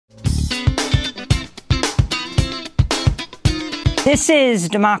This is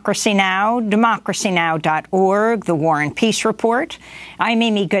Democracy Now!, democracynow.org, the War and Peace Report. I'm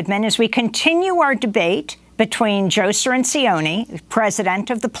Amy Goodman as we continue our debate between Joe Cirincione,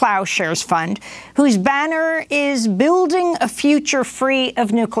 president of the Plowshares Fund, whose banner is Building a Future Free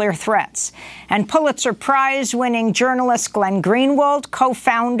of Nuclear Threats, and Pulitzer Prize-winning journalist Glenn Greenwald,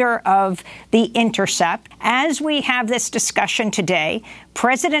 co-founder of The Intercept. As we have this discussion today,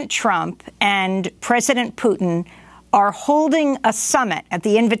 President Trump and President Putin are holding a summit at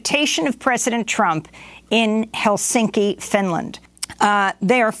the invitation of President Trump in Helsinki, Finland.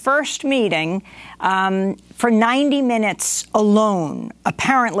 Their first meeting for 90 minutes alone,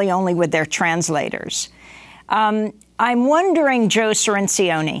 apparently only with their translators. I'm wondering, Joe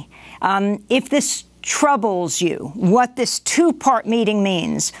Cirincione, if this troubles you, what this two-part meeting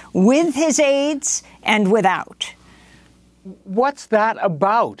means, with his aides and without. What's that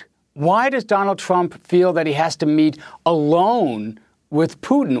about? Why does Donald Trump feel that he has to meet alone with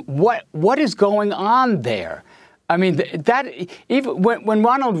Putin? What is going on there? I mean, that even when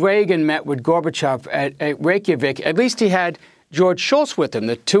Ronald Reagan met with Gorbachev at Reykjavik, at least he had George Shultz with him.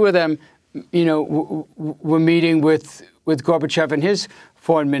 The two of them, you know, were meeting with Gorbachev and his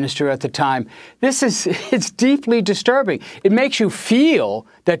foreign minister at the time. It's deeply disturbing. It makes you feel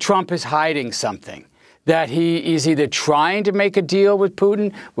that Trump is hiding something, that he is either trying to make a deal with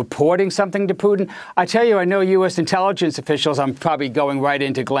Putin, reporting something to Putin. I tell you, I know U.S. intelligence officials, I'm probably going right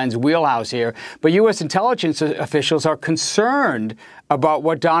into Glenn's wheelhouse here, but U.S. intelligence officials are concerned about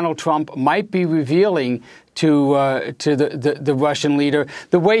what Donald Trump might be revealing to the Russian leader,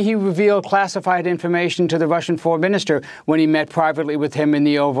 the way he revealed classified information to the Russian foreign minister when he met privately with him in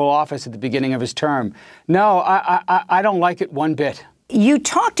the Oval Office at the beginning of his term. No, I don't like it one bit. You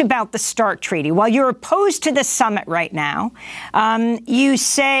talked about the START treaty. While you're opposed to this summit right now, you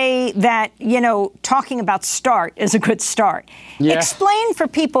say that, you know, talking about START is a good start. Yeah. Explain for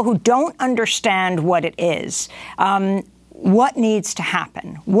people who don't understand what it is, what needs to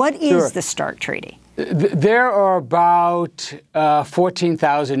happen. What is the START treaty? There are about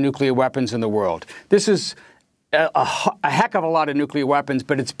 14,000 nuclear weapons in the world. This is a heck of a lot of nuclear weapons,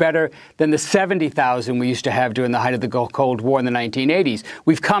 but it's better than the 70,000 we used to have during the height of the Cold War in the 1980s.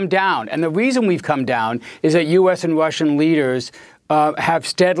 We've come down, and the reason we've come down is that U.S. and Russian leaders have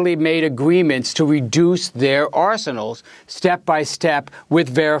steadily made agreements to reduce their arsenals step by step with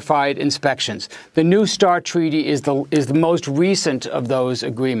verified inspections. The new START treaty is the most recent of those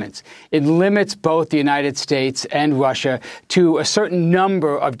agreements. It limits both the United States and Russia to a certain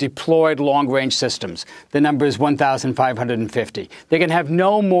number of deployed long-range systems. The number is 1,550. They can have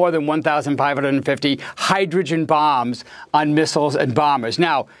no more than 1,550 hydrogen bombs on missiles and bombers.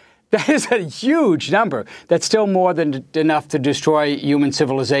 Now, that is a huge number. That's still more than enough to destroy human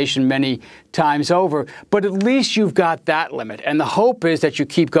civilization many times over. But at least you've got that limit. And the hope is that you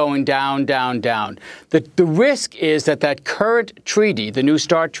keep going down, down, down. The risk is that current treaty, the new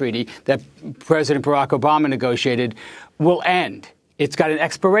START treaty that President Barack Obama negotiated, will end. It's got an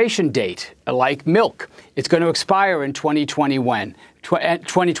expiration date, like milk. It's going to expire in 2021.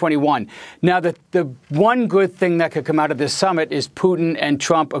 Now, the one good thing that could come out of this summit is Putin and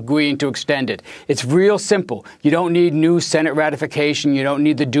Trump agreeing to extend it. It's real simple. You don't need new Senate ratification. You don't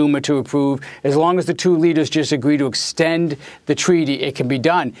need the Duma to approve. As long as the two leaders just agree to extend the treaty, it can be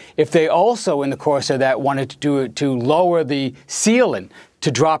done. If they also, in the course of that, wanted to do it to lower the ceiling, to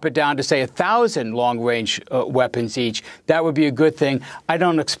drop it down to, say, 1,000 long-range weapons each, that would be a good thing. I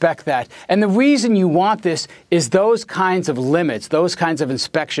don't expect that. And the reason you want this is those kinds of limits, those kinds of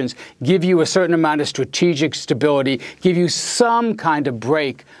inspections give you a certain amount of strategic stability, give you some kind of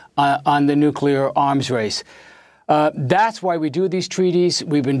break on the nuclear arms race. That's why we do these treaties.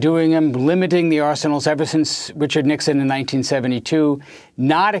 We've been doing them, limiting the arsenals ever since Richard Nixon in 1972.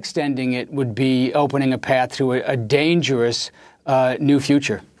 Not extending it would be opening a path to a dangerous new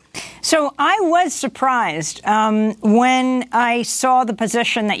future. So I was surprised when I saw the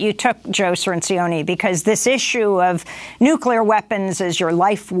position that you took, Joe Cirincione, because this issue of nuclear weapons as your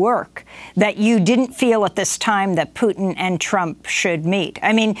life work, that you didn't feel at this time that Putin and Trump should meet.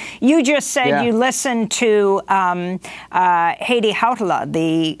 I mean, you just said you listened to Heidi Hautala,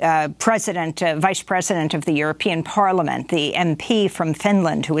 the vice president of the European Parliament, the MP from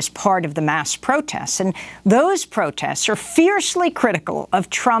Finland, who was part of the mass protests. And those protests are fiercely critical of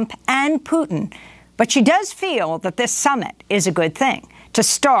Trump and Putin. But she does feel that this summit is a good thing to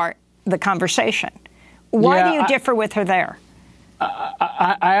start the conversation. Why do you differ with her there?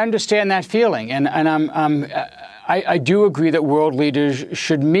 I understand that feeling, and I do agree that world leaders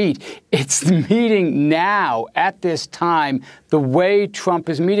should meet. It's the meeting now, at this time, the way Trump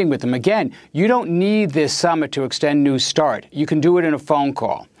is meeting with them. Again, you don't need this summit to extend New START. You can do it in a phone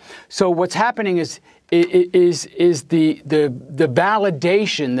call. So what's happening is the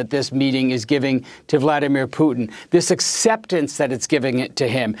validation that this meeting is giving to Vladimir Putin, this acceptance that it's giving it to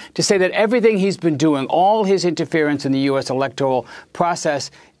him, to say that everything he's been doing, all his interference in the U.S. electoral process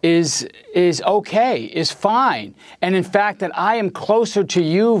is okay, is fine. And in fact, that I am closer to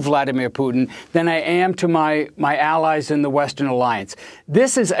you, Vladimir Putin, than I am to my allies in the Western alliance.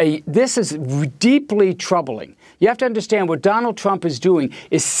 This is deeply troubling. You have to understand what Donald Trump is doing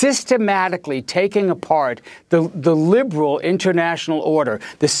is systematically taking apart the liberal international order,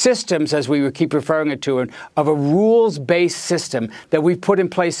 the systems, as we keep referring it to, of a rules-based system that we've put in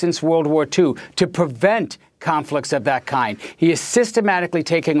place since World War II to prevent conflicts of that kind. He is systematically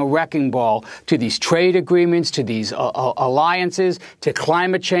taking a wrecking ball to these trade agreements, to these alliances, to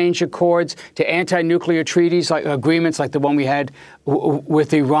climate change accords, to anti-nuclear treaties, like agreements like the one we had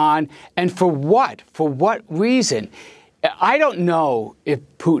with Iran. And for what? For what reason? I don't know if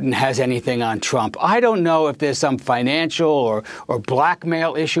Putin has anything on Trump. I don't know if there's some financial or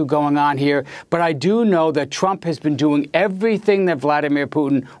blackmail issue going on here. But I do know that Trump has been doing everything that Vladimir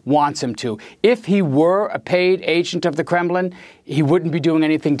Putin wants him to. If he were a paid agent of the Kremlin, he wouldn't be doing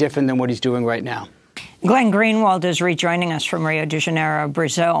anything different than what he's doing right now. Glenn Greenwald is rejoining us from Rio de Janeiro,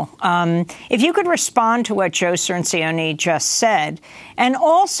 Brazil. If you could respond to what Joe Cirincione just said, and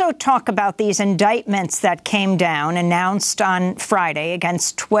also talk about these indictments that came down, announced on Friday,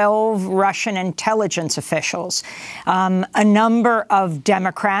 against 12 Russian intelligence officials. A number of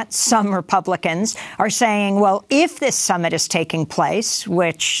Democrats, some Republicans, are saying, well, if this summit is taking place,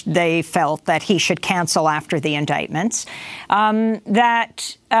 which they felt that he should cancel after the indictments,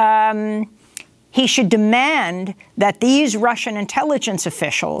 he should demand that these Russian intelligence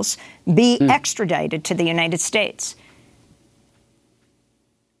officials be extradited to the United States.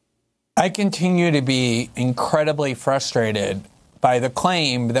 I continue to be incredibly frustrated by the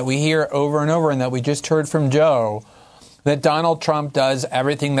claim that we hear over and over, and that we just heard from Joe, that Donald Trump does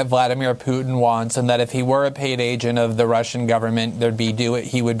everything that Vladimir Putin wants, and that if he were a paid agent of the Russian government,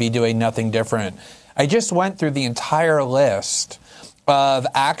 he would be doing nothing different. I just went through the entire list of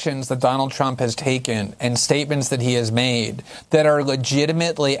actions that Donald Trump has taken and statements that he has made that are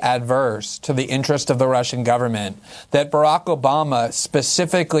legitimately adverse to the interest of the Russian government, that Barack Obama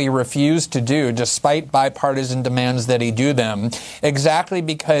specifically refused to do, despite bipartisan demands that he do them, exactly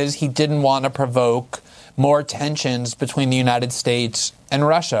because he didn't want to provoke more tensions between the United States and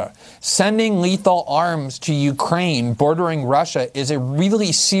Russia. Sending lethal arms to Ukraine bordering Russia is a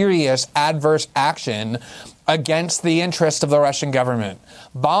really serious adverse action against the interest of the Russian government.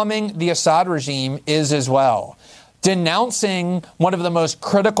 Bombing the Assad regime is as well. Denouncing one of the most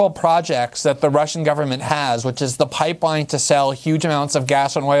critical projects that the Russian government has, which is the pipeline to sell huge amounts of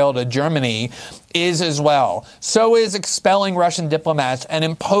gas and oil to Germany, is as well. So is expelling Russian diplomats and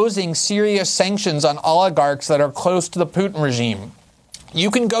imposing serious sanctions on oligarchs that are close to the Putin regime. You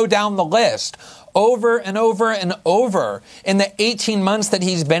can go down the list over and over and over in the 18 months that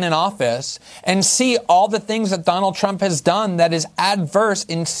he's been in office and see all the things that Donald Trump has done that is adverse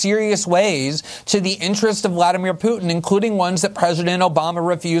in serious ways to the interest of Vladimir Putin, including ones that President Obama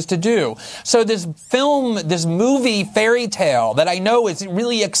refused to do. So this movie fairy tale that I know is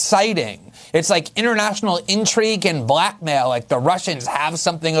really exciting. It's like international intrigue and blackmail, like the Russians have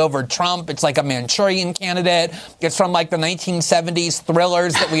something over Trump. It's like a Manchurian Candidate. It's from like the 1970s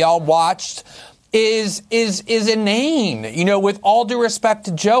thrillers that we all watched. Is inane. You know, with all due respect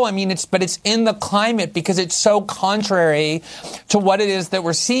to Joe, I mean, but it's in the climate because it's so contrary to what it is that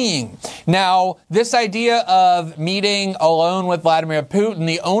we're seeing. Now, this idea of meeting alone with Vladimir Putin,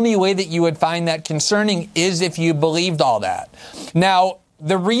 the only way that you would find that concerning is if you believed all that. Now,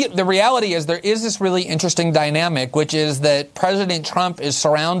 the reality is there is this really interesting dynamic, which is that President Trump is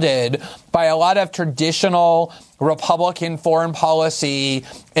surrounded by a lot of traditional Republican foreign policy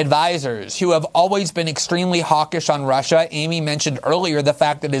advisors who have always been extremely hawkish on Russia. Amy mentioned earlier the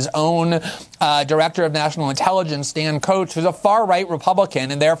fact that his own director of national intelligence, Dan Coats, who's a far-right Republican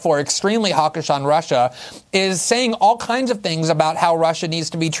and therefore extremely hawkish on Russia, is saying all kinds of things about how Russia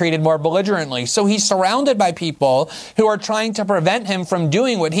needs to be treated more belligerently. So he's surrounded by people who are trying to prevent him from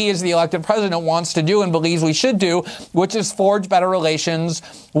doing what he as the elected president wants to do and believes we should do, which is forge better relations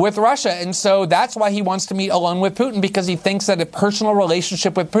with Russia. And so that's why he wants to meet alone with with Putin because he thinks that a personal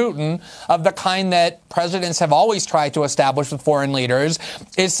relationship with Putin of the kind that presidents have always tried to establish with foreign leaders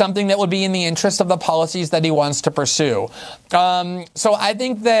is something that would be in the interest of the policies that he wants to pursue. So I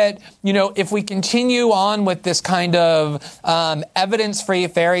think that, if we continue on with this kind of evidence-free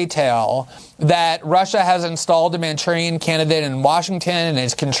fairy tale that Russia has installed a Manchurian candidate in Washington and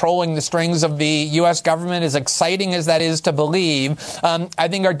is controlling the strings of the U.S. government, as exciting as that is to believe, I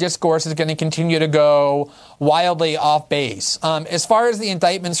think our discourse is going to continue to go wildly off base. As far as the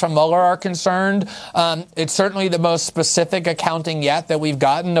indictments from Mueller are concerned, it's certainly the most specific accounting yet that we've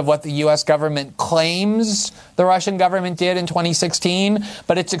gotten of what the U.S. government claims the Russian government did in 2016.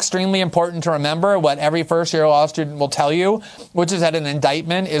 But it's extremely important to remember what every first-year law student will tell you, which is that an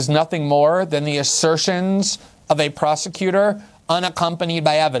indictment is nothing more than the assertions of a prosecutor unaccompanied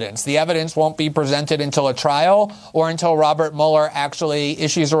by evidence. The evidence won't be presented until a trial or until Robert Mueller actually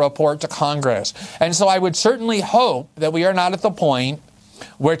issues a report to Congress. And so I would certainly hope that we are not at the point,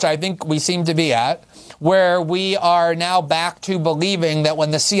 which I think we seem to be at, where we are now back to believing that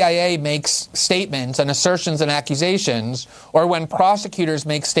when the CIA makes statements and assertions and accusations, or when prosecutors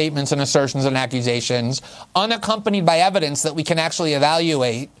make statements and assertions and accusations, unaccompanied by evidence that we can actually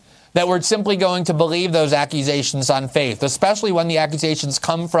evaluate, that we're simply going to believe those accusations on faith, especially when the accusations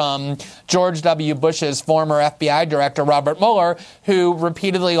come from George W. Bush's former FBI director, Robert Mueller, who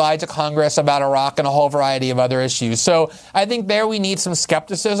repeatedly lied to Congress about Iraq and a whole variety of other issues. So I think there we need some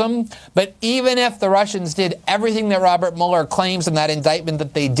skepticism. But even if the Russians did everything that Robert Mueller claims in that indictment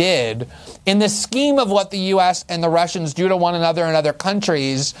that they did, in the scheme of what the U.S. and the Russians do to one another in other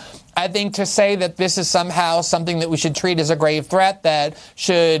countries, I think to say that this is somehow something that we should treat as a grave threat that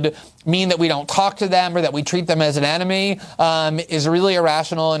should mean that we don't talk to them or that we treat them as an enemy is really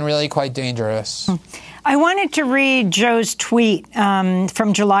irrational and really quite dangerous. I wanted to read Joe's tweet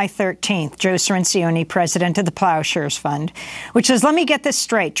from July 13th, Joe Cirincione, president of the Plowshares Fund, which says, let me get this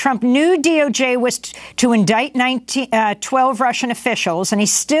straight. Trump knew DOJ was to indict 12 Russian officials, and he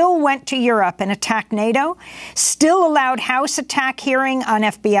still went to Europe and attacked NATO, still allowed House attack hearing on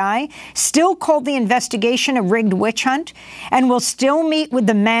FBI, still called the investigation a rigged witch hunt, and will still meet with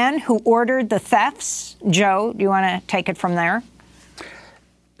the man who ordered the thefts. Joe, do you want to take it from there?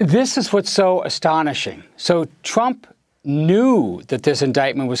 This is what's so astonishing. So Trump knew that this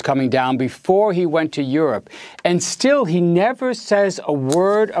indictment was coming down before he went to Europe, and still he never says a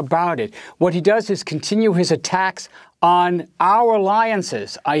word about it. What he does is continue his attacks on our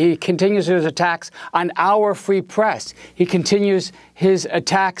alliances. He continues his attacks on our free press. He continues his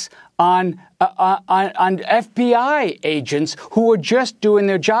attacks on FBI agents who are just doing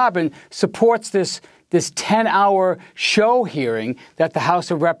their job, and supports this 10-hour show hearing that the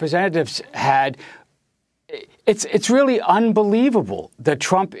House of Representatives had. It's really unbelievable that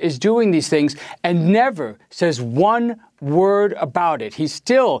Trump is doing these things and never says one word about it. He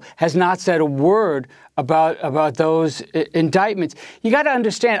still has not said a word about those indictments. You got to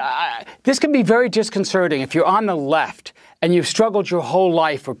understand, this can be very disconcerting if you're on the left and you've struggled your whole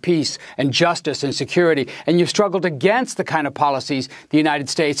life for peace and justice and security, and you've struggled against the kind of policies the United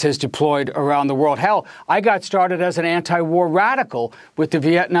States has deployed around the world. Hell, I got started as an anti-war radical with the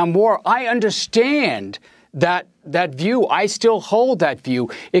Vietnam War. I understand that view. I still hold that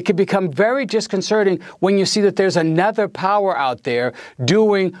view. It can become very disconcerting when you see that there's another power out there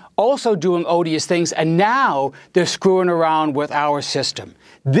also doing odious things, and now they're screwing around with our system.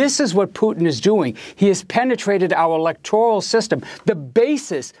 This is what Putin is doing. He has penetrated our electoral system, the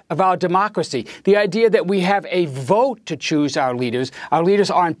basis of our democracy, the idea that we have a vote to choose our leaders. Our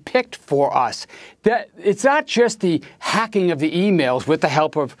leaders aren't picked for us. That it's not just the hacking of the emails with the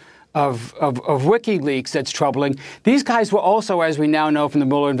help of WikiLeaks that's troubling. These guys were also, as we now know from the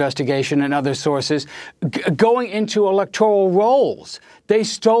Mueller investigation and other sources, going into electoral rolls. They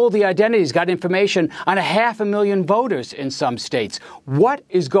stole the identities, got information on 500,000 voters in some states. What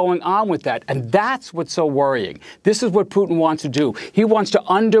is going on with that? And that's what's so worrying. This is what Putin wants to do. He wants to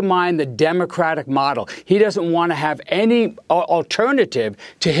undermine the democratic model. He doesn't want to have any alternative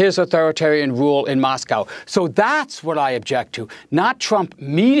to his authoritarian rule in Moscow. So that's what I object to. Not Trump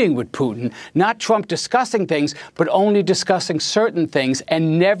meeting with Putin, not Trump discussing things, but only discussing certain things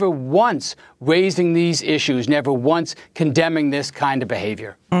and never once raising these issues, never once condemning this kind of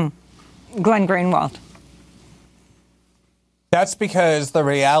behavior. Glenn Greenwald. That's because the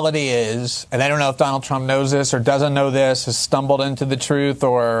reality is, and I don't know if Donald Trump knows this or doesn't know this, has stumbled into the truth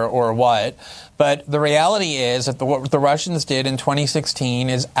or what, but the reality is that what the Russians did in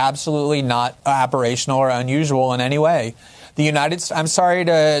 2016 is absolutely not aberrational or unusual in any way. I'm sorry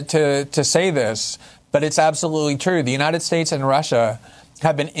to say this, but it's absolutely true. The United States and Russia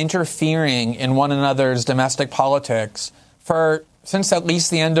have been interfering in one another's domestic politics since at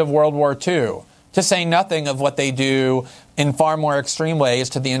least the end of World War II, to say nothing of what they do in far more extreme ways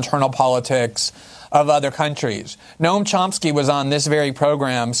to the internal politics of other countries. Noam Chomsky was on this very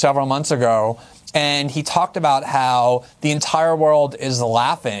program several months ago, and he talked about how the entire world is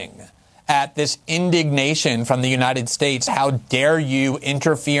laughing at this indignation from the United States. How dare you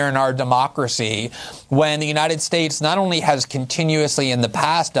interfere in our democracy, when the United States not only has continuously in the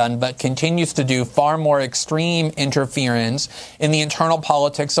past done, but continues to do far more extreme interference in the internal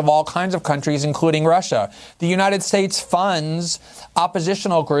politics of all kinds of countries, including Russia. The United States funds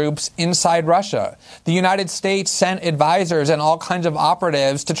oppositional groups inside Russia. The United States sent advisors and all kinds of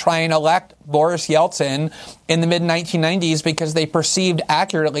operatives to try and elect Boris Yeltsin in the mid-1990s because they perceived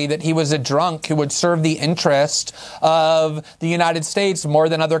accurately that he was a drunk who would serve the interest of the United States more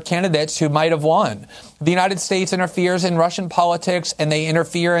than other candidates who might have won. The United States interferes in Russian politics, and they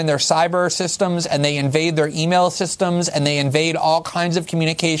interfere in their cyber systems, and they invade their email systems, and they invade all kinds of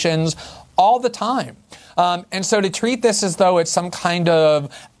communications all the time. And so to treat this as though it's some kind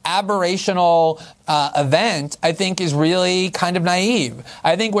of aberrational event, I think is really kind of naive.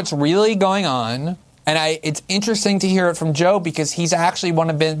 I think what's really going on, and it's interesting to hear it from Joe, because he's actually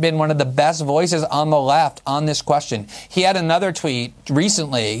been one of the best voices on the left on this question. He had another tweet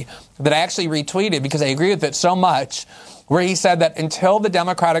recently that I actually retweeted because I agree with it so much, where he said that until the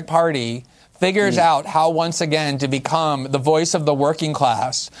Democratic Party figures out how once again to become the voice of the working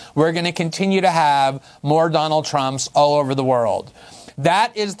class, we're going to continue to have more Donald Trumps all over the world.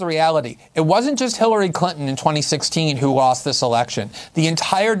 That is the reality. It wasn't just Hillary Clinton in 2016 who lost this election. The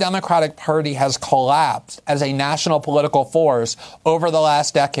entire Democratic Party has collapsed as a national political force over the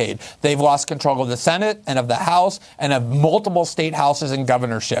last decade. They've lost control of the Senate and of the House and of multiple state houses and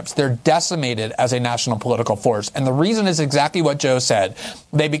governorships. They're decimated as a national political force. And the reason is exactly what Joe said.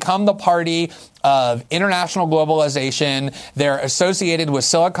 They become the party of international globalization. They're associated with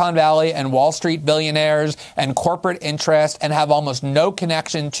Silicon Valley and Wall Street billionaires and corporate interest, and have almost no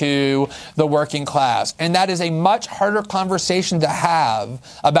connection to the working class. And that is a much harder conversation to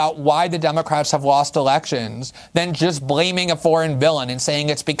have about why the Democrats have lost elections than just blaming a foreign villain and saying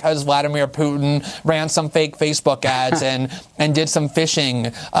it's because Vladimir Putin ran some fake Facebook ads and did some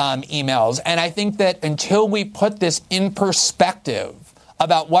phishing emails. And I think that until we put this in perspective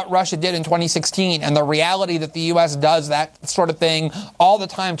about what Russia did in 2016 and the reality that the U.S. does that sort of thing all the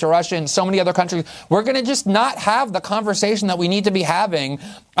time to Russia and so many other countries, we're going to just not have the conversation that we need to be having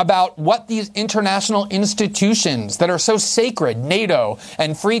about what these international institutions that are so sacred, NATO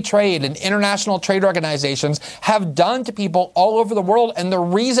and free trade and international trade organizations, have done to people all over the world, and the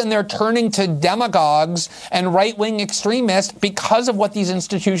reason they're turning to demagogues and right-wing extremists because of what these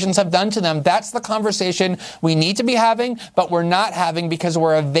institutions have done to them. That's the conversation we need to be having, but we're not having because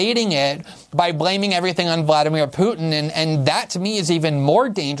we're evading it by blaming everything on Vladimir Putin. And that, to me, is even more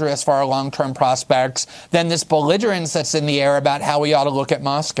dangerous for our long-term prospects than this belligerence that's in the air about how we ought to look at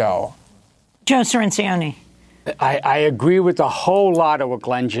Moscow. Joe Cirincione. I agree with a whole lot of what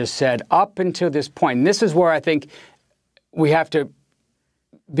Glenn just said up until this point. And this is where I think we have to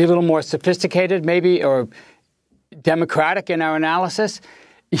be a little more sophisticated, maybe, or democratic in our analysis.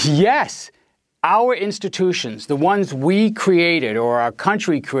 Yes, our institutions, the ones we created or our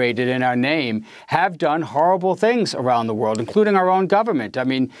country created in our name, have done horrible things around the world, including our own government. I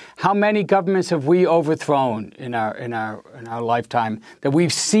mean, how many governments have we overthrown in our lifetime that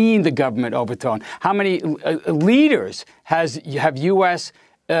we've seen the government overthrown? How many leaders have U.S.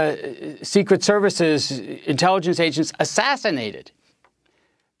 Secret Services intelligence agents assassinated?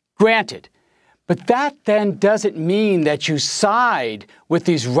 Granted. But that then doesn't mean that you side with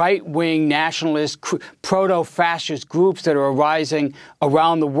these right-wing nationalist, proto-fascist groups that are arising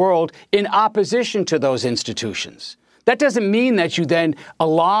around the world in opposition to those institutions. That doesn't mean that you then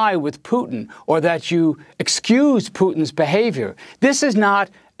ally with Putin or that you excuse Putin's behavior. This is not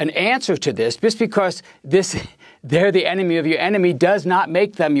an answer to this. Just because they're the enemy of your enemy does not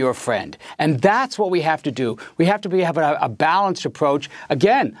make them your friend. And that's what we have to do. We have to have a balanced approach.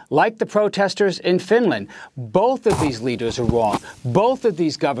 Again, like the protesters in Finland, both of these leaders are wrong. Both of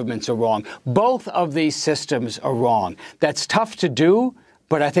these governments are wrong. Both of these systems are wrong. That's tough to do,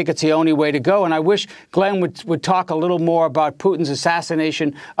 but I think it's the only way to go. And I wish Glenn would talk a little more about Putin's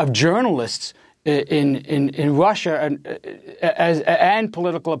assassination of journalists in Russia and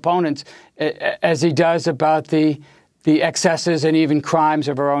political opponents, as he does about the excesses and even crimes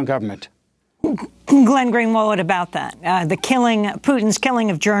of our own government. Glenn Greenwald, what about that? Putin's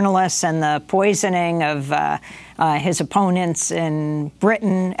killing of journalists and the poisoning of his opponents in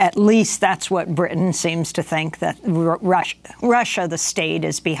Britain. At least that's what Britain seems to think, that Russia, the state,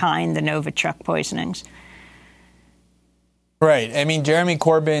 is behind the Novichok poisonings. Right. I mean, Jeremy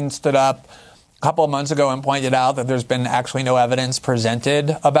Corbyn stood up a couple of months ago and pointed out that there's been actually no evidence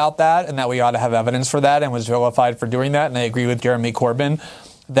presented about that and that we ought to have evidence for that, and was vilified for doing that. And I agree with Jeremy Corbyn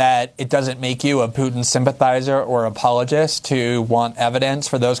that it doesn't make you a Putin sympathizer or apologist to want evidence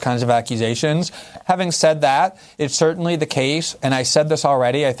for those kinds of accusations. Having said that, it's certainly the case, and I said this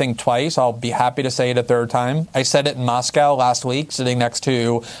already, I think twice, I'll be happy to say it a third time. I said it in Moscow last week, sitting next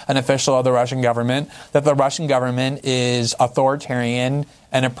to an official of the Russian government, that the Russian government is authoritarian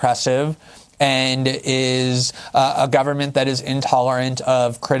and oppressive, and is a government that is intolerant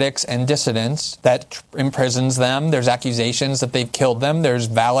of critics and dissidents, that imprisons them. There's accusations that they've killed them. There's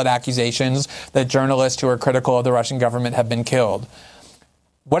valid accusations that journalists who are critical of the Russian government have been killed.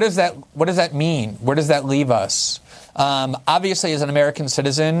 What does that mean? Where does that leave us? Obviously, as an American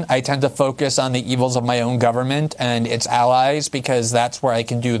citizen, I tend to focus on the evils of my own government and its allies, because that's where I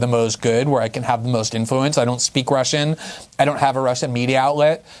can do the most good, where I can have the most influence. I don't speak Russian. I don't have a Russian media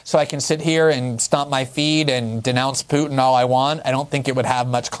outlet. So I can sit here and stomp my feet and denounce Putin all I want. I don't think it would have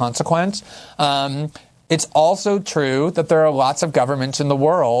much consequence. It's also true that there are lots of governments in the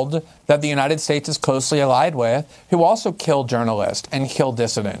world that the United States is closely allied with who also kill journalists and kill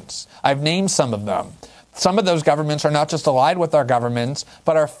dissidents. I've named some of them. Some of those governments are not just allied with our governments,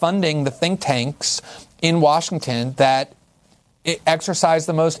 but are funding the think tanks in Washington that exercise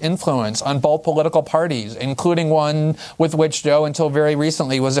the most influence on both political parties, including one with which Joe, until very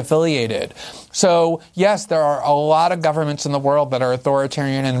recently, was affiliated. So, yes, there are a lot of governments in the world that are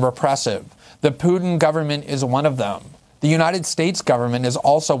authoritarian and repressive. The Putin government is one of them. The United States government is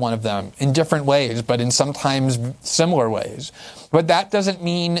also one of them, in different ways, but in sometimes similar ways. But that doesn't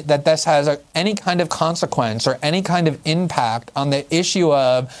mean that this has any kind of consequence or any kind of impact on the issue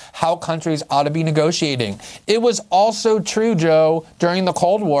of how countries ought to be negotiating. It was also true, Joe, during the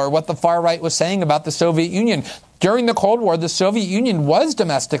Cold War, what the far right was saying about the Soviet Union. During the Cold War, the Soviet Union was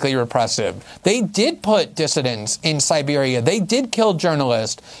domestically repressive. They did put dissidents in Siberia. They did kill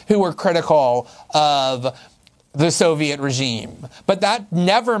journalists who were critical of the Soviet regime. But that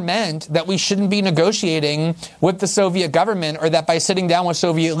never meant that we shouldn't be negotiating with the Soviet government, or that by sitting down with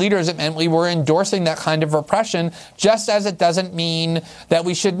Soviet leaders it meant we were endorsing that kind of repression, just as it doesn't mean that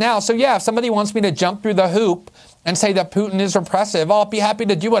we should now. So yeah, if somebody wants me to jump through the hoop and say that Putin is repressive, I'll be happy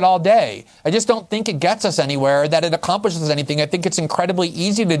to do it all day. I just don't think it gets us anywhere, that it accomplishes anything. I think it's incredibly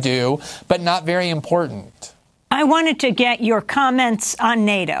easy to do, but not very important. I wanted to get your comments on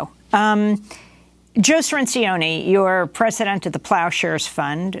NATO. Joe Cirincione, you're president of the Plowshares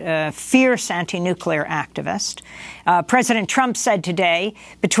Fund, a fierce anti-nuclear activist. President Trump said today,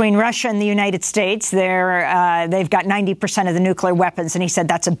 between Russia and the United States, they've got 90% of the nuclear weapons, and he said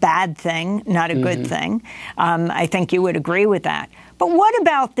that's a bad thing, not a good thing. I think you would agree with that. But what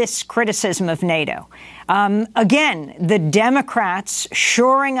about this criticism of NATO? Again, the Democrats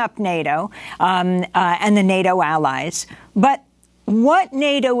shoring up NATO and the NATO allies, but what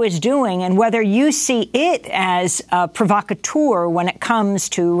NATO is doing and whether you see it as a provocateur when it comes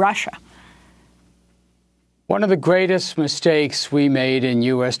to Russia. One of the greatest mistakes we made in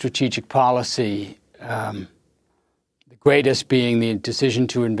U.S. strategic policy, the greatest being the decision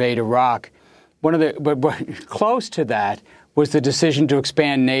to invade Iraq, but close to that was the decision to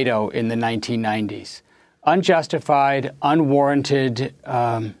expand NATO in the 1990s. Unjustified, unwarranted,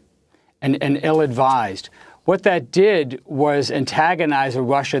 and ill-advised. What that did was antagonize a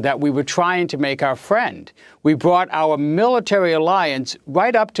Russia that we were trying to make our friend. We brought our military alliance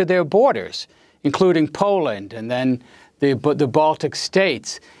right up to their borders, including Poland and then the Baltic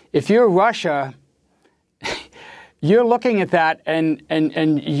states. If you're Russia, you're looking at that and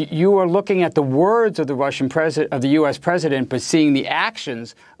you are looking at the words of the Russian president, of the U.S. president, but seeing the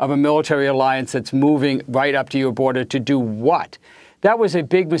actions of a military alliance that's moving right up to your border to do what? That was a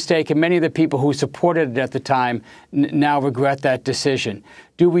big mistake, and many of the people who supported it at the time now regret that decision.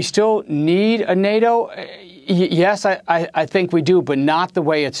 Do we still need a NATO? Yes, I think we do, but not the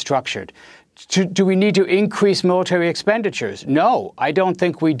way it's structured. Do we need to increase military expenditures? No, I don't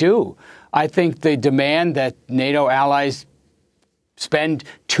think we do. I think the demand that NATO allies spend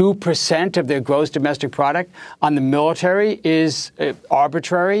 2% of their gross domestic product on the military is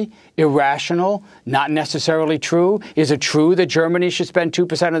arbitrary, irrational, not necessarily true? Is it true that Germany should spend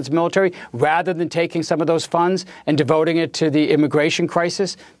 2% on its military rather than taking some of those funds and devoting it to the immigration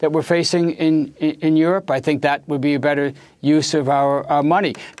crisis that we're facing in Europe? I think that would be a better use of our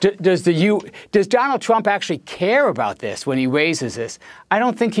money. Does Donald Trump actually care about this when he raises this? I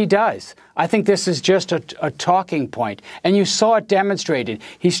don't think he does. I think this is just a talking point. And you saw it demonstrated.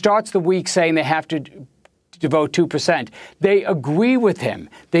 He starts the week saying they have to devote 2%. They agree with him.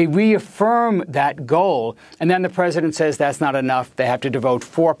 They reaffirm that goal. And then the president says that's not enough. They have to devote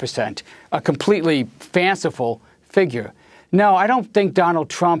 4%, a completely fanciful figure. No, I don't think Donald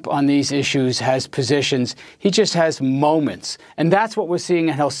Trump on these issues has positions. He just has moments. And that's what we're seeing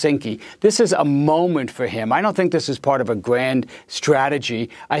in Helsinki. This is a moment for him. I don't think this is part of a grand strategy.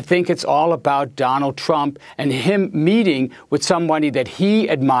 I think it's all about Donald Trump and him meeting with somebody that he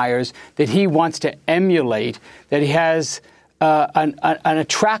admires, that he wants to emulate, that he has an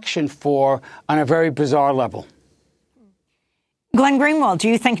attraction for on a very bizarre level. Glenn Greenwald, do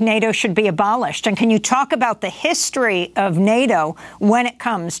you think NATO should be abolished? And can you talk about the history of NATO when it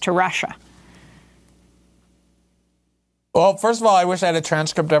comes to Russia? Well, first of all, I wish I had a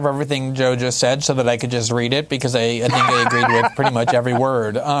transcript of everything Joe just said so that I could just read it, because I think I agreed with pretty much every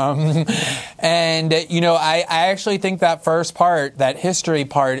word. And, you know, I actually think that first part, that history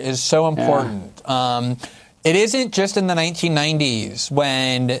part, is so important. Yeah. It isn't just in the 1990s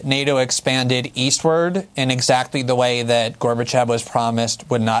when NATO expanded eastward in exactly the way that Gorbachev was promised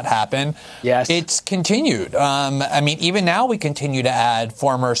would not happen. Yes. It's continued. I mean, even now we continue to add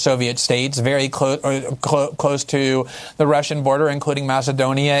former Soviet states very close to the Russian border, including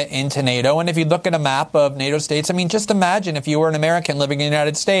Macedonia, into NATO. And if you look at a map of NATO states, I mean, just imagine if you were an American living in the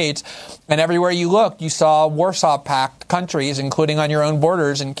United States and everywhere you looked, you saw Warsaw Pact countries, including on your own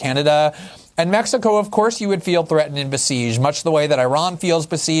borders in Canada and Mexico. Of course, you would feel threatened and besieged, much the way that Iran feels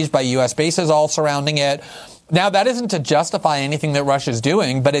besieged by U.S. bases all surrounding it. Now, that isn't to justify anything that Russia's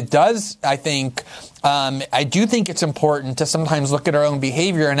doing, but it does, I think, I do think it's important to sometimes look at our own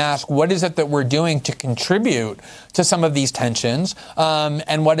behavior and ask, what is it that we're doing to contribute to some of these tensions?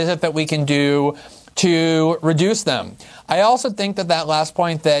 And what is it that we can do to reduce them? I also think that that last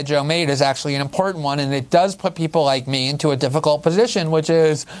point that Joe made is actually an important one, and it does put people like me into a difficult position, which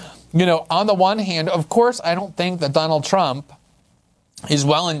is, you know, on the one hand, of course, I don't think that Donald Trump is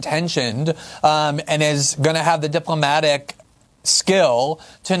well-intentioned and is going to have the diplomatic skill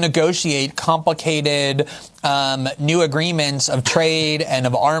to negotiate complicated new agreements of trade and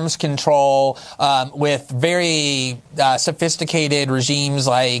of arms control with very sophisticated regimes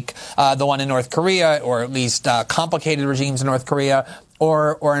like the one in North Korea, or at least complicated regimes in North Korea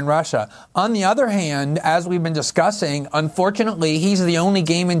or in Russia. On the other hand, as we've been discussing, unfortunately, he's the only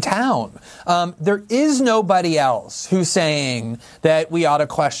game in town. There is nobody else who's saying that we ought to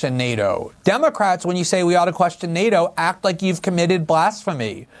question NATO. Democrats, when you say we ought to question NATO, act like you've committed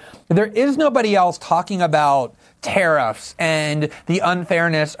blasphemy. There is nobody else talking about tariffs and the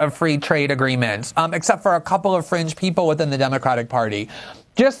unfairness of free trade agreements, except for a couple of fringe people within the Democratic Party.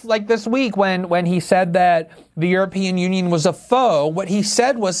 Just like this week when he said that the European Union was a foe, what he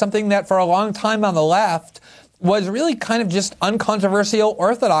said was something that for a long time on the left was really kind of just uncontroversial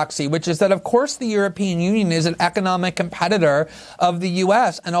orthodoxy, which is that, of course, the European Union is an economic competitor of the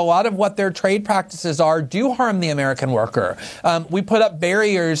U.S., and a lot of what their trade practices are do harm the American worker. We put up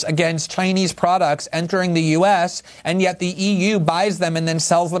barriers against Chinese products entering the U.S., and yet the EU buys them and then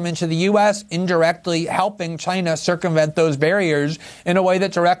sells them into the U.S., indirectly helping China circumvent those barriers in a way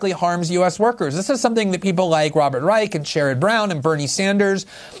that directly harms U.S. workers. This is something that people like Robert Reich and Sherrod Brown and Bernie Sanders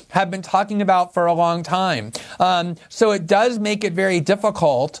have been talking about for a long time. So it does make it very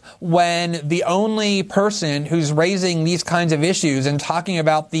difficult when the only person who's raising these kinds of issues and talking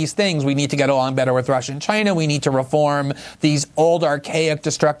about these things, we need to get along better with Russia and China, we need to reform these old, archaic,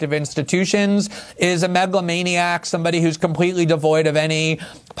 destructive institutions, is a megalomaniac, somebody who's completely devoid of any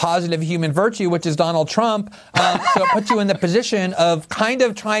positive human virtue, which is Donald Trump. So it puts you in the position of kind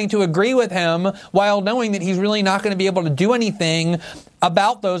of trying to agree with him while knowing that he's really not going to be able to do anything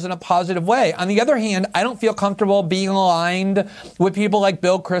about those in a positive way. On the other hand, I don't feel comfortable being aligned with people like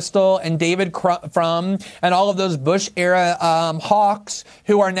Bill Kristol and David Frum and all of those Bush-era hawks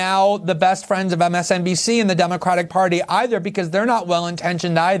who are now the best friends of MSNBC and the Democratic Party either, because they're not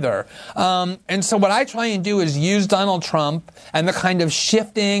well-intentioned either. And so what I try and do is use Donald Trump and the kind of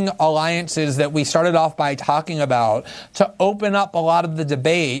shifting alliances that we started off by talking about to open up a lot of the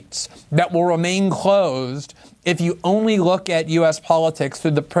debates that will remain closed if you only look at U.S. politics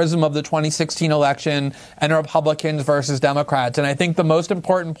through the prism of the 2016 election and Republicans versus Democrats. And I think the most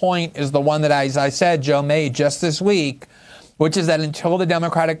important point is the one that, as I said, Joe made just this week, which is that until the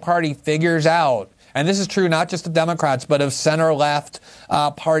Democratic Party figures out, and this is true not just of Democrats, but of center-left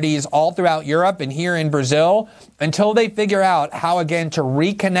parties all throughout Europe and here in Brazil, until they figure out how, again, to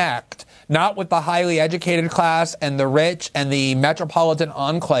reconnect not with the highly educated class and the rich and the metropolitan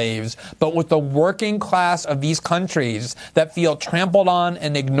enclaves, but with the working class of these countries that feel trampled on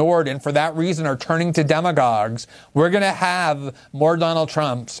and ignored and for that reason are turning to demagogues, we're going to have more Donald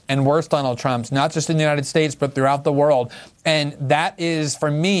Trumps and worse Donald Trumps, not just in the United States, but throughout the world. And that is, for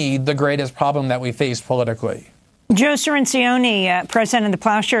me, the greatest problem that we face politically. Joe Cirincione, president of the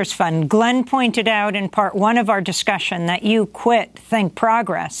Plowshares Fund, Glenn pointed out in part one of our discussion that you quit Think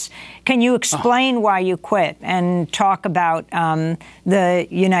Progress. Can you explain why you quit and talk about the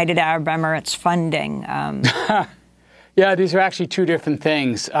United Arab Emirates funding? Yeah, these are actually two different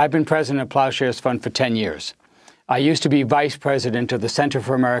things. I've been president of Plowshares Fund for 10 years. I used to be vice president of the Center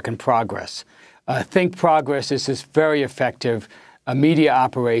for American Progress. Think Progress is this very effective media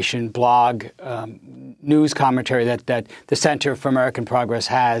operation, blog, news commentary that the Center for American Progress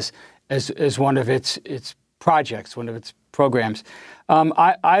has as one of its projects, one of its programs.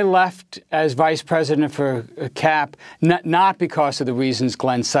 I left as vice president for CAP, not because of the reasons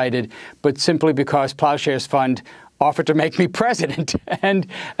Glenn cited, but simply because Plowshares Fund offered to make me president, and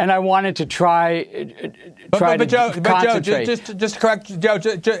I wanted to try to concentrate. Joe, just correct, Joe.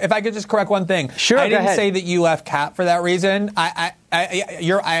 If I could just correct one thing. Sure, I didn't go ahead. say that you left CAP for that reason.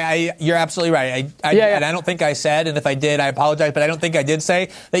 You're absolutely right. And I don't think I said, and if I did, I apologize, but I don't think I did say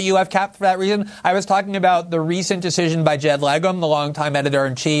that you left CAP for that reason. I was talking about the recent decision by Jed Legum, the longtime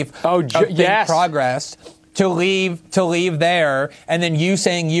editor-in-chief of Think Progress, to leave there, and then you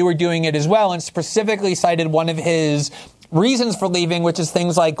saying you were doing it as well, and specifically cited one of his reasons for leaving, which is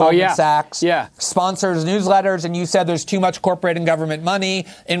things like Goldman Sachs sponsors newsletters, and you said there's too much corporate and government money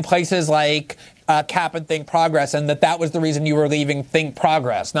in places like CAP and Think Progress, and that was the reason you were leaving Think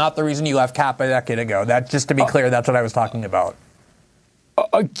Progress, not the reason you left CAP a decade ago. That, just to be clear, that's what I was talking about.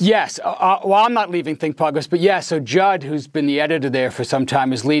 Yes. Well, I'm not leaving Think Progress, but yes. So Judd, who's been the editor there for some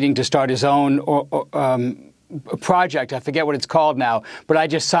time, is leading to start his own project. I forget what it's called now, but I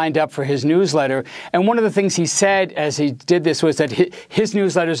just signed up for his newsletter. And one of the things he said as he did this was that his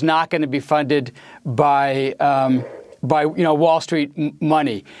newsletter is not going to be funded by Wall Street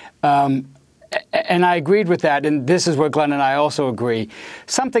money. And I agreed with that, and this is where Glenn and I also agree.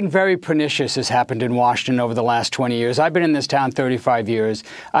 Something very pernicious has happened in Washington over the last 20 years. I've been in this town 35 years.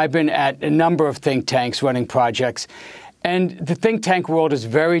 I've been at a number of think tanks running projects. And the think tank world is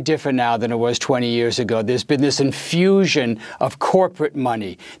very different now than it was 20 years ago. There's been this infusion of corporate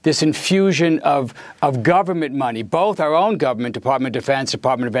money, this infusion of government money, both our own government, Department of Defense,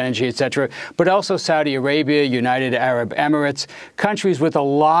 Department of Energy, et cetera, but also Saudi Arabia, United Arab Emirates, countries with a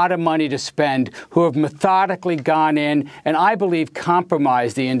lot of money to spend who have methodically gone in and, I believe,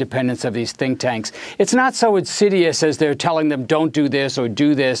 compromised the independence of these think tanks. It's not so insidious as they're telling them don't do this or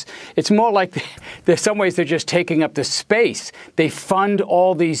do this. It's more like in some ways they're just taking up the space. They fund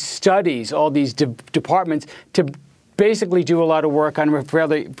all these studies, all these departments to basically do a lot of work on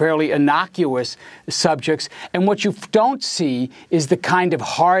fairly innocuous subjects. And what you don't see is the kind of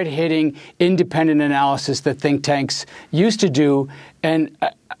hard-hitting, independent analysis that think tanks used to do. And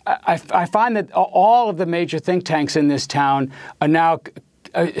I find that all of the major think tanks in this town are now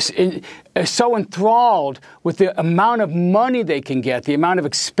so enthralled with the amount of money they can get, the amount of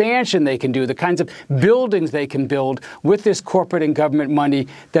expansion they can do, the kinds of buildings they can build with this corporate and government money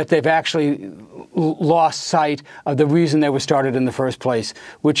that they've actually lost sight of the reason they were started in the first place,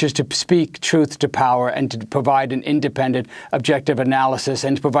 which is to speak truth to power and to provide an independent, objective analysis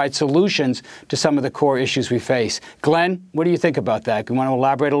and to provide solutions to some of the core issues we face. Glenn, what do you think about that? You want to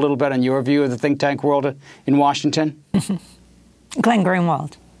elaborate a little bit on your view of the think tank world in Washington? Glenn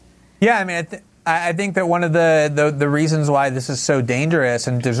Greenwald. Yeah, I mean, I think that one of the reasons why this is so dangerous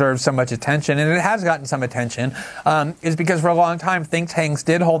and deserves so much attention, and it has gotten some attention, is because for a long time think tanks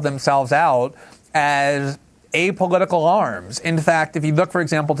did hold themselves out as apolitical arms. In fact, if you look, for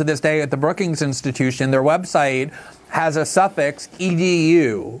example, to this day at the Brookings Institution, their website has a suffix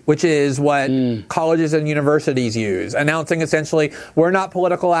edu, which is what colleges and universities use, announcing essentially we're not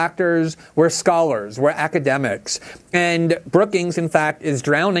political actors, we're scholars, we're academics. And Brookings, in fact, is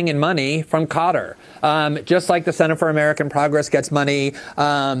drowning in money from Qatar. Just like the Center for American Progress gets money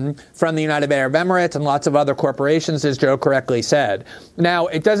from the United Arab Emirates and lots of other corporations, as Joe correctly said. Now,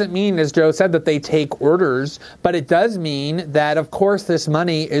 it doesn't mean, as Joe said, that they take orders, but it does mean that, of course, this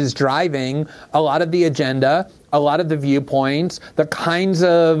money is driving a lot of the agenda, a lot of the viewpoints, the kinds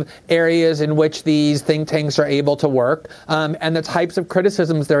of areas in which these think tanks are able to work, and the types of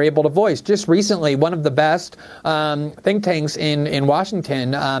criticisms they're able to voice. Just recently, one of the best think tanks in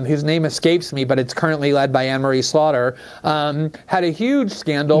Washington, whose name escapes me, but it's currently led by Anne-Marie Slaughter, had a huge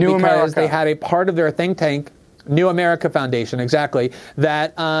scandal because they had a part of their think tank, New America Foundation, exactly,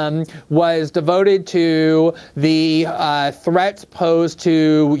 that was devoted to the threats posed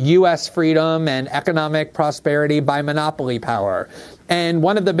to U.S. freedom and economic prosperity by monopoly power. And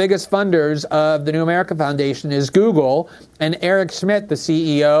one of the biggest funders of the New America Foundation is Google. And Eric Schmidt, the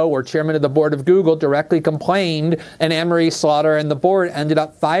CEO or chairman of the board of Google, directly complained, and Anne-Marie Slaughter and the board ended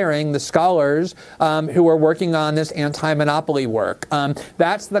up firing the scholars who were working on this anti-monopoly work.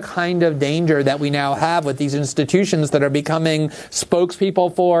 That's the kind of danger that we now have with these institutions that are becoming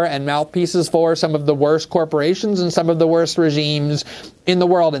spokespeople for and mouthpieces for some of the worst corporations and some of the worst regimes in the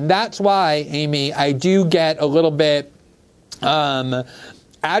world. And that's why, Amy, I do get a little bit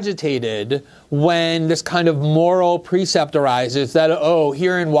agitated when this kind of moral precept arises that, oh,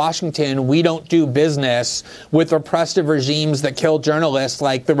 here in Washington, we don't do business with repressive regimes that kill journalists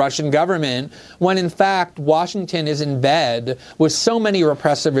like the Russian government, when in fact, Washington is in bed with so many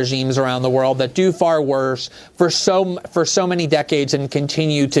repressive regimes around the world that do far worse for so many decades and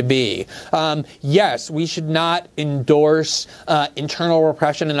continue to be. Yes, we should not endorse internal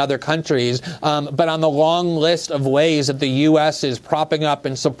repression in other countries, but on the long list of ways that the U.S. is propping up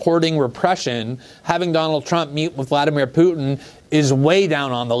and supporting repression, having Donald Trump meet with Vladimir Putin is way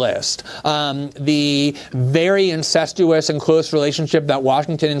down on the list. The very incestuous and close relationship that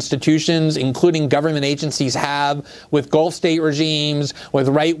Washington institutions, including government agencies, have with Gulf state regimes, with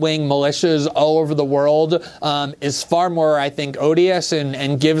right-wing militias all over the world, is far more, I think, odious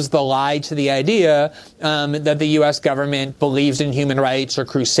and gives the lie to the idea that the U.S. government believes in human rights or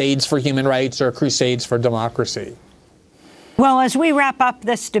crusades for human rights or crusades for democracy. Well, as we wrap up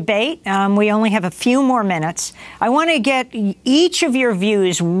this debate, we only have a few more minutes. I want to get each of your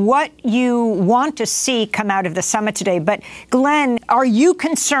views, what you want to see come out of the summit today. But, Glenn, are you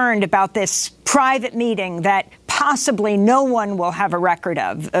concerned about this private meeting that possibly no one will have a record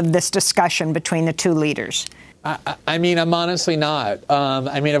of this discussion between the two leaders? I mean, I'm honestly not.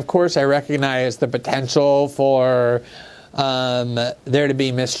 Of course, I recognize the potential for there to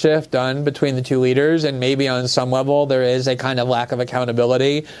be mischief done between the two leaders, and maybe on some level there is a kind of lack of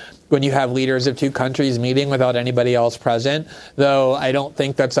accountability when you have leaders of two countries meeting without anybody else present, though I don't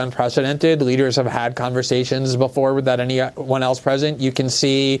think that's unprecedented. Leaders have had conversations before without anyone else present. You can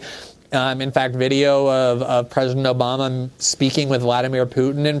see in fact, video of President Obama speaking with Vladimir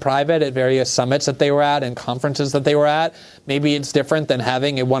Putin in private at various summits that they were at and conferences that they were at. Maybe it's different than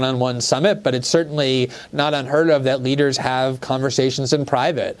having a one-on-one summit, but it's certainly not unheard of that leaders have conversations in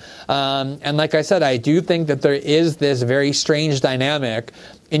private. And like I said, I do think that there is this very strange dynamic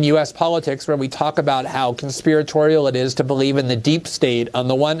in U.S. politics where we talk about how conspiratorial it is to believe in the deep state on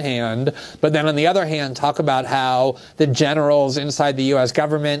the one hand, but then on the other hand talk about how the generals inside the U.S.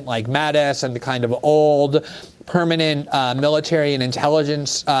 government, like Mattis and the kind of old permanent military and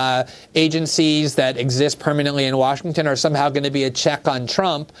intelligence agencies that exist permanently in Washington, are somehow going to be a check on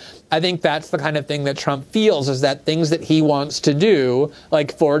Trump. I think that's the kind of thing that Trump feels, is that things that he wants to do,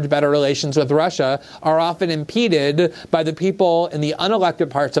 like forge better relations with Russia, are often impeded by the people in the unelected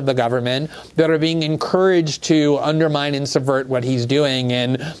parts of the government that are being encouraged to undermine and subvert what he's doing.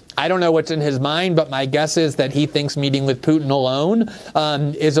 And I don't know what's in his mind, but my guess is that he thinks meeting with Putin alone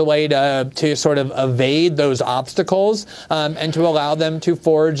is a way to sort of evade those obstacles and to allow them to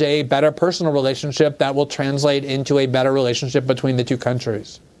forge a better personal relationship that will translate into a better relationship between the two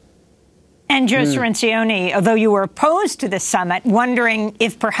countries. And Joe Cirincione, although you were opposed to the summit, wondering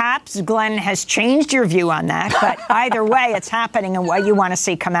if perhaps Glenn has changed your view on that. But either way, it's happening and what you want to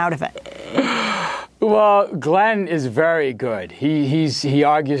see come out of it. Well, Glenn is very good. He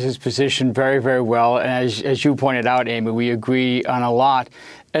argues his position very, very well. And as you pointed out, Amy, we agree on a lot.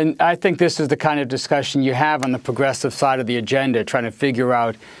 And I think this is the kind of discussion you have on the progressive side of the agenda, trying to figure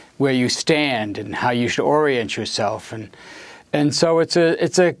out where you stand and how you should orient yourself. And so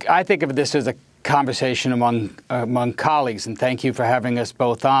I think of this as a conversation among colleagues, and thank you for having us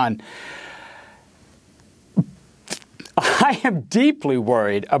both on. I am deeply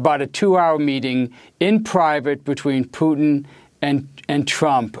worried about a 2-hour meeting in private between Putin and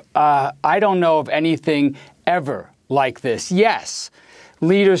Trump. I don't know of anything ever like this. Yes,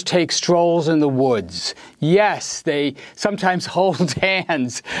 leaders take strolls in the woods. Yes, they sometimes hold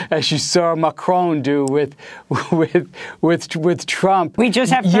hands, as you saw Macron do with Trump. We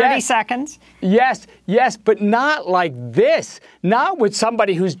just have 30 seconds. Yes, but not like this. Not with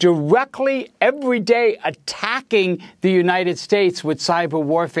somebody who's directly every day attacking the United States with cyber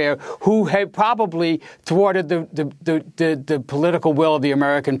warfare, who had probably thwarted the political will of the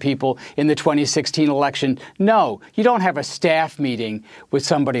American people in the 2016 election. No, you don't have a staff meeting with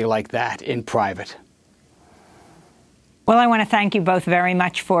somebody like that in private. Well, I want to thank you both very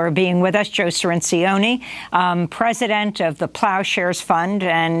much for being with us. Joe Cirincione, president of the Plowshares Fund,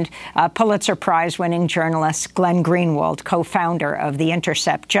 and Pulitzer Prize-winning journalist Glenn Greenwald, co-founder of The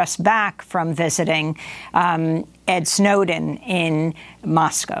Intercept, just back from visiting Ed Snowden in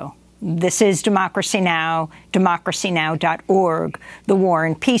Moscow. This is Democracy Now!, democracynow.org, the War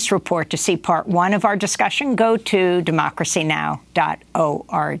and Peace Report. To see part 1 of our discussion, go to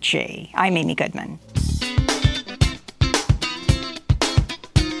democracynow.org. I'm Amy Goodman.